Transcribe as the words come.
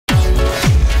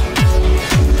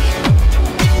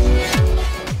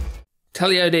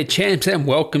Talio there champs, and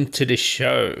welcome to the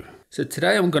show. So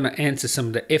today I'm going to answer some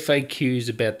of the FAQs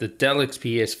about the Dell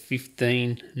XPS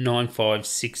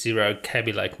 159560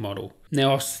 Kaby Lake model.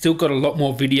 Now I've still got a lot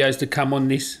more videos to come on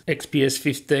this XPS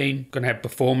 15. I'm going to have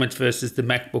performance versus the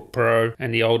MacBook Pro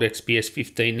and the old XPS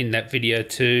 15 in that video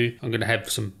too. I'm going to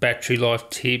have some battery life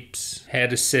tips, how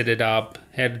to set it up,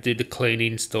 how to do the clean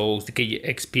installs to get your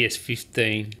XPS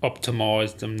 15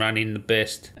 optimized and running the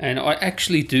best. And I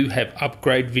actually do have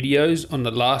upgrade videos on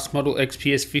the last model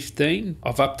XPS 15.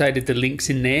 I've updated the links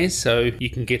in there so you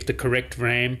can get the correct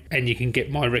RAM and you can get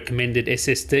my recommended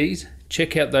SSDs.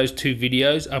 Check out those two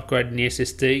videos, upgrading the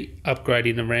SSD,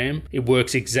 upgrading the RAM. It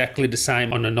works exactly the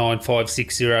same on the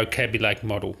 9560 Kaby Lake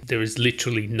model. There is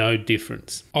literally no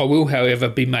difference. I will, however,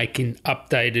 be making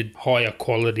updated, higher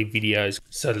quality videos.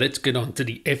 So let's get on to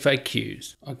the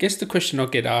FAQs. I guess the question I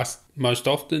get asked most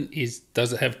often is,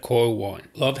 does it have coil whine?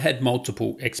 Well, I've had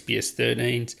multiple XPS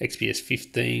 13s, XPS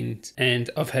 15s, and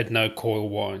I've had no coil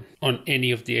whine on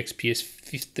any of the XPS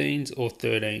 15s or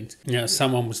 13s. Now,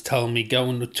 someone was telling me go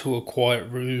into a quiet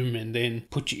room and then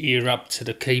put your ear up to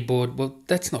the keyboard. Well,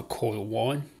 that's not coil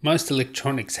whine. Most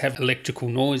electronics have electrical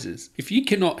noises. If you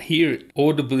cannot hear it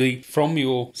audibly from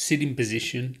your sitting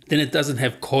position, then it doesn't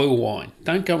have coil whine.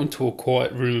 Don't go into a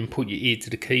quiet room and put your ear to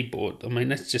the keyboard. I mean,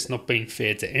 that's just not being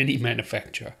fair to any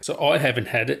manufacturer. So I haven't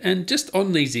had it. And just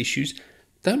on these issues,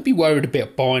 don't be worried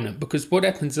about buying it, because what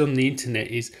happens on the internet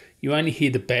is you only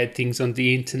hear the bad things on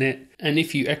the internet. And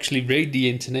if you actually read the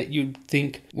internet, you'd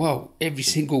think, well, every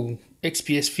single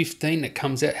XPS 15 that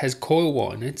comes out has coil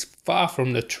whine. It's far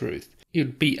from the truth. It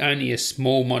would be only a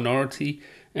small minority.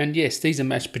 And yes, these are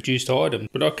mass-produced items,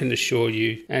 but I can assure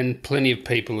you, and plenty of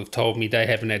people have told me they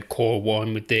haven't had coil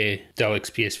whine with their Dell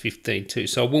XPS 15 too,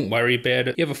 so I wouldn't worry about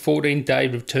it. You have a 14-day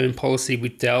return policy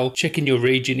with Dell. Check in your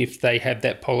region if they have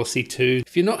that policy too.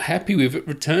 If you're not happy with it,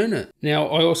 return it. Now,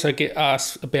 I also get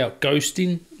asked about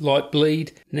ghosting, light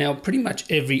bleed. Now, pretty much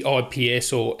every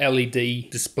IPS or LED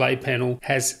display panel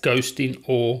has ghosting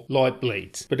or light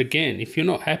bleeds. But again, if you're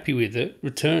not happy with it,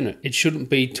 return it. It shouldn't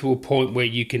be to a point where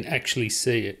you can actually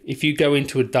see it. If you go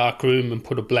into a dark room and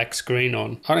put a black screen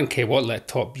on, I don't care what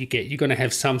laptop you get, you're going to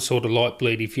have some sort of light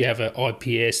bleed if you have an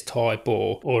IPS type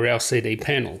or LCD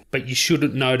panel. But you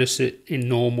shouldn't notice it in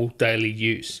normal daily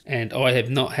use. And I have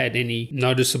not had any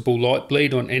noticeable light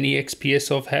bleed on any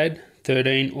XPS I've had,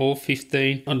 13 or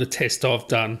 15, on the test I've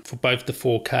done for both the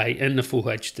 4K and the Full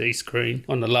HD screen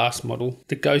on the last model.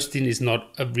 The ghosting is not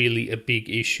really a big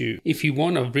issue. If you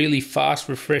want a really fast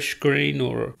refresh screen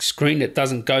or a screen that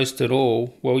doesn't ghost at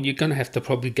all, well, you're going to have to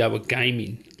probably go a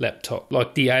gaming laptop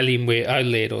like the Alienware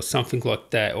OLED or something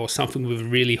like that, or something with a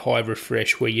really high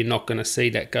refresh where you're not going to see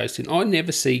that ghosting. I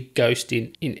never see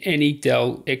ghosting in any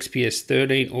Dell XPS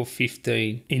 13 or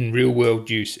 15 in real world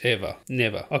use ever.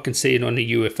 Never. I can see it on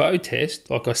the UFO test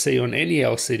like I see on any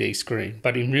LCD screen,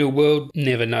 but in real world,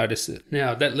 never notice it.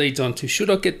 Now that leads on to, should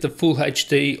I get the Full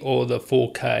HD or the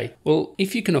 4K? Well,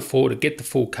 if you can afford it, get the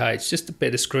 4K. It's just a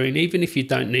better screen. Even if you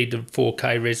don't need the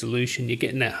 4K resolution, you're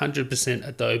getting that 100%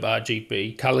 Adobe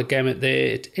RGB color gamut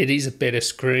there. It is a better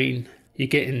screen. You're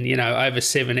getting, you know, over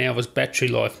 7 hours battery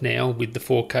life now with the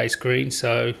 4K screen.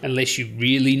 So unless you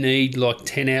really need like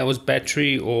 10 hours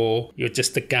battery, or you're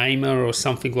just a gamer or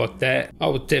something like that, I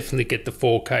would definitely get the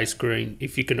 4K screen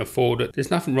if you can afford it.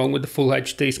 There's nothing wrong with the Full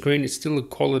HD screen. It's still a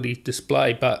quality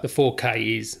display, but the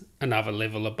 4K is another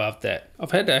level above that.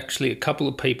 I've had actually a couple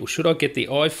of people, should I get the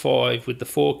i5 with the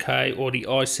 4K or the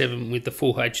i7 with the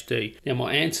Full HD? Now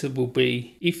my answer will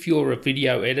be, if you're a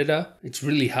video editor, it's a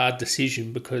really hard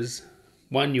decision, because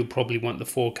one, you'll probably want the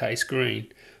 4K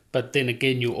screen, but then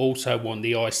again, you'll also want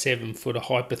the i7 for the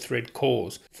hyper-thread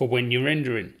cores for when you're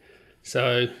rendering.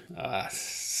 So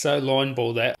line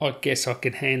ball that, I guess I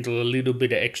can handle a little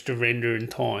bit of extra rendering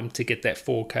time to get that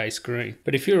 4K screen.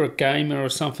 But if you're a gamer or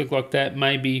something like that,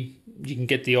 maybe you can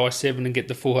get the i7 and get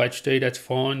the Full HD, that's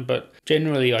fine. But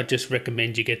generally, I just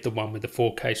recommend you get the one with the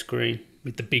 4K screen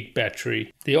with the big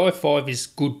battery. The i5 is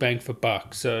good bang for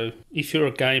buck, so if you're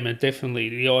a gamer, definitely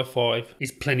the i5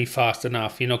 is plenty fast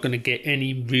enough. You're not going to get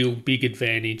any real big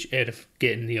advantage out of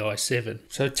getting the i7.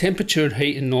 So temperature and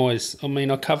heat and noise, I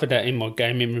mean, I covered that in my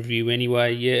gaming review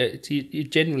anyway. Yeah, you're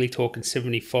generally talking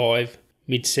 75,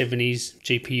 mid-70s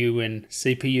GPU and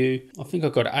CPU. I think I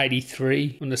got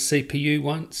 83 on the CPU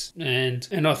once, and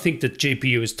I think the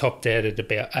GPU is topped out at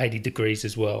about 80 degrees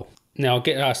as well. Now, I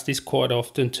get asked this quite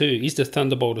often too. Is the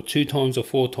Thunderbolt a 2 times or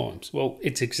 4 times? Well,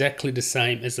 it's exactly the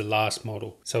same as the last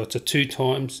model. So it's a 2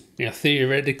 times. Now,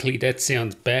 theoretically, that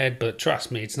sounds bad, but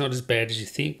trust me, it's not as bad as you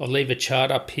think. I'll leave a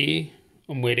chart up here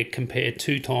on where to compare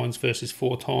 2 times versus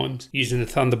 4 times using the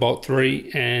Thunderbolt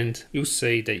 3, and you'll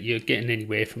see that you're getting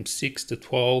anywhere from 6 to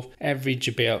 12, average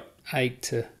about 8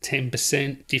 to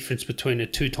 10% difference between a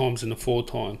 2 times and a 4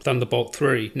 times Thunderbolt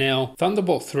 3. Now,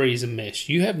 Thunderbolt 3 is a mess.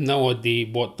 You have no idea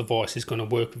what device is going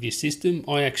to work with your system.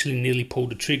 I actually nearly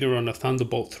pulled the trigger on a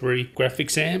Thunderbolt 3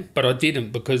 graphics amp, but I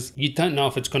didn't because you don't know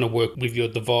if it's going to work with your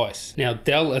device. Now,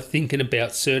 Dell are thinking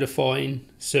about certifying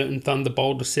certain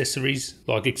Thunderbolt accessories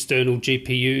like external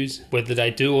GPUs. Whether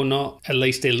they do or not, at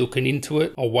least they're looking into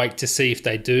it. I'll wait to see if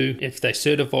they do. If they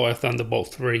certify a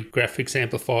Thunderbolt 3 graphics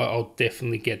amplifier, I'll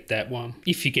definitely get that one.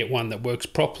 If you get one that works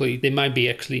properly, there may be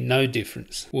actually no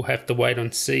difference. We'll have to wait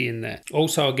on seeing that.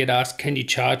 Also, I get asked, can you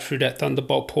charge through that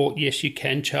Thunderbolt port? Yes, you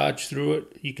can charge through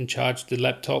it. You can charge the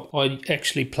laptop. I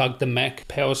actually plugged the Mac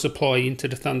power supply into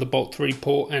the Thunderbolt 3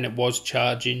 port and it was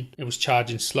charging. It was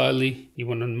charging slowly. You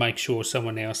want to make sure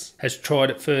someone else has tried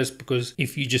it first, because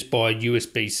if you just buy a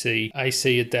USB-C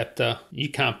AC adapter, you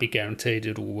can't be guaranteed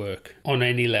it'll work on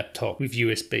any laptop with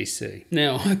USB-C.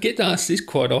 Now, I get asked this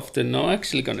quite often. I'm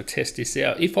actually going to test this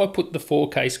out. If I put the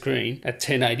 4K screen at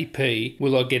 1080p,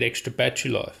 will I get extra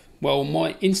battery life? Well,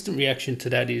 my instant reaction to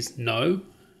that is no.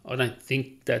 I don't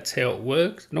think that's how it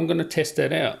works, and I'm going to test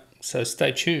that out. So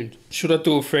stay tuned. Should I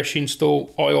do a fresh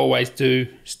install? I always do.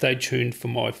 Stay tuned for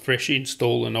my fresh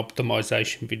install and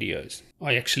optimization videos.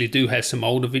 I actually do have some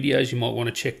older videos. You might want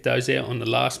to check those out on the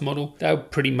last model. They'll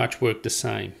pretty much work the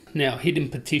same. Now, hidden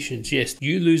partitions. Yes,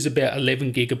 you lose about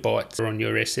 11 gigabytes on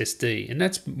your SSD. And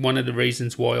that's one of the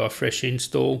reasons why I fresh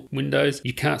install Windows.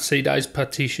 You can't see those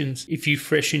partitions. If you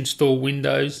fresh install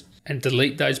Windows and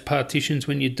delete those partitions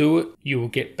when you do it, you will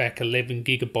get back 11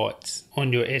 gigabytes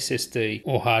on your SSD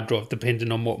or hard drive,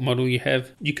 depending on what model you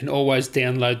have. You can always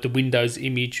download the Windows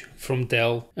image from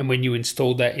Dell, and when you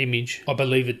install that image, I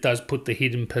believe it does put the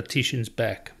hidden partitions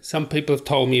back. Some people have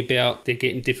told me about they're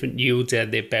getting different yields out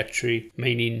of their battery,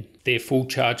 meaning their full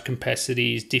charge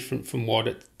capacity is different from what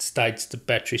it states the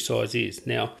battery size is.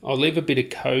 Now, I'll leave a bit of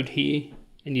code here,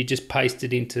 and you just paste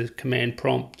it into command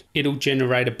prompt. It'll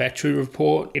generate a battery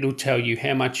report. It'll tell you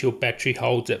how much your battery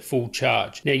holds at full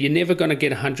charge. Now, you're never going to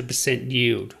get 100%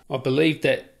 yield. I believe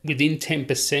that within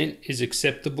 10% is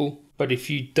acceptable, but if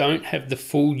you don't have the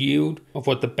full yield of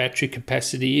what the battery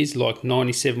capacity is, like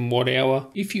 97 watt hour,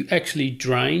 if you actually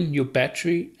drain your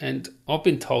battery, and I've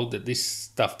been told that this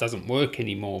stuff doesn't work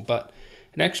anymore, but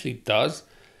it actually does.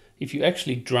 If you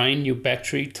actually drain your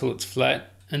battery till it's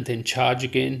flat and then charge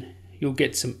again, you'll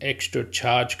get some extra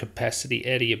charge capacity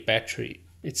out of your battery.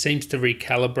 It seems to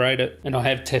recalibrate it, and I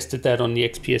have tested that on the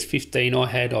XPS 15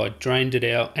 I drained it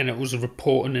out, and it was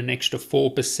reporting an extra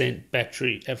 4%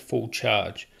 battery at full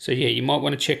charge. So yeah, you might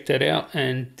want to check that out,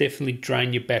 and definitely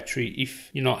drain your battery if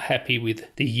you're not happy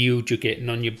with the yield you're getting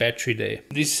on your battery there.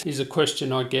 This is a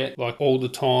question I get like all the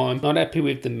time. Not happy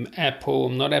with the Apple,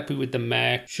 I'm not happy with the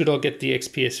Mac. Should I get the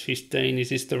XPS 15? Is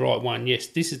this the right one? Yes,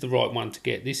 this is the right one to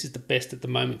get. This is the best at the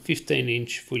moment,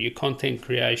 15-inch for your content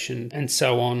creation and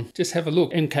so on. Just have a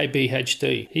look.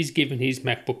 MKBHD, he's given his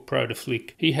MacBook Pro to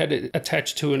flick. He had it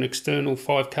attached to an external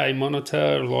 5K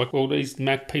monitor, like all these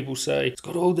Mac people say. It's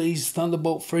got all these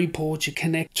Thunderbolt 3 ports. You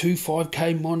connect 2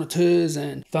 5K monitors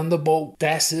and Thunderbolt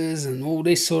DASs and all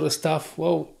this sort of stuff.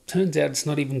 Well, turns out it's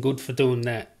not even good for doing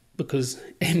that, because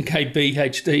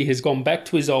MKBHD has gone back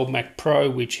to his old Mac Pro,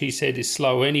 which he said is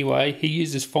slow anyway. He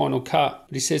uses Final Cut,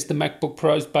 but he says the MacBook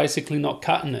Pro is basically not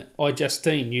cutting it.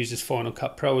 Justine uses Final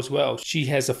Cut Pro as well. She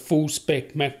has a full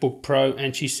spec MacBook Pro,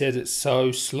 and she says it's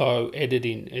so slow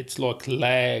editing. It's like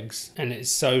lags, and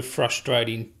it's so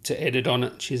frustrating to edit on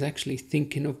it. She's actually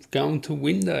thinking of going to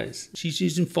Windows. She's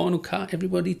using Final Cut.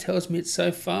 Everybody tells me it's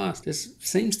so fast. There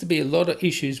seems to be a lot of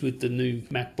issues with the new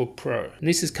MacBook Pro, and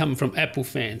this is coming from Apple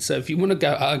fans. So if you want to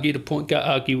go argue the point, go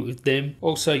argue with them.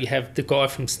 Also, you have the guy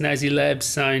from Snazzy Labs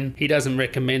saying he doesn't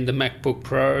recommend the MacBook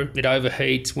Pro. It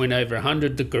overheats, went over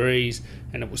 100 degrees,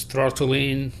 and it was throttle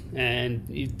in.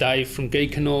 And Dave from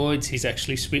Geekanoids, he's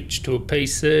actually switched to a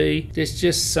PC. There's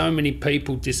just so many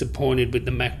people disappointed with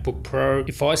the MacBook Pro.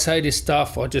 If I say this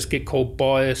stuff, I just get called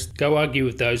biased. Go argue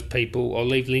with those people. I'll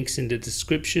leave links in the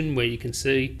description where you can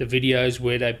see the videos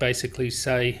where they basically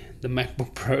say the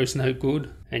MacBook Pro is no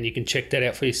good, and you can check that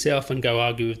out for yourself and go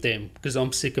argue with them, because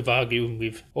I'm sick of arguing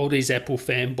with all these Apple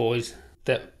fanboys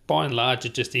that by and large are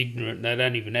just ignorant. They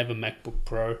don't even have a MacBook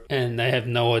Pro and they have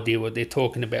no idea what they're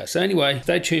talking about. So anyway,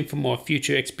 stay tuned for my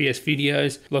future XPS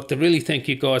videos. I'd like to really thank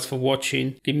you guys for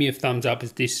watching. Give me a thumbs up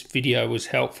if this video was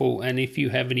helpful, and if you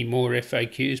have any more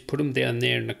FAQs, put them down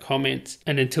there in the comments.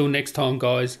 And until next time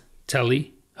guys,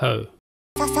 tally ho.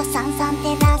 さささんさん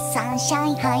てらっさんシ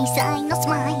ャイハイサイのス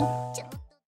マイル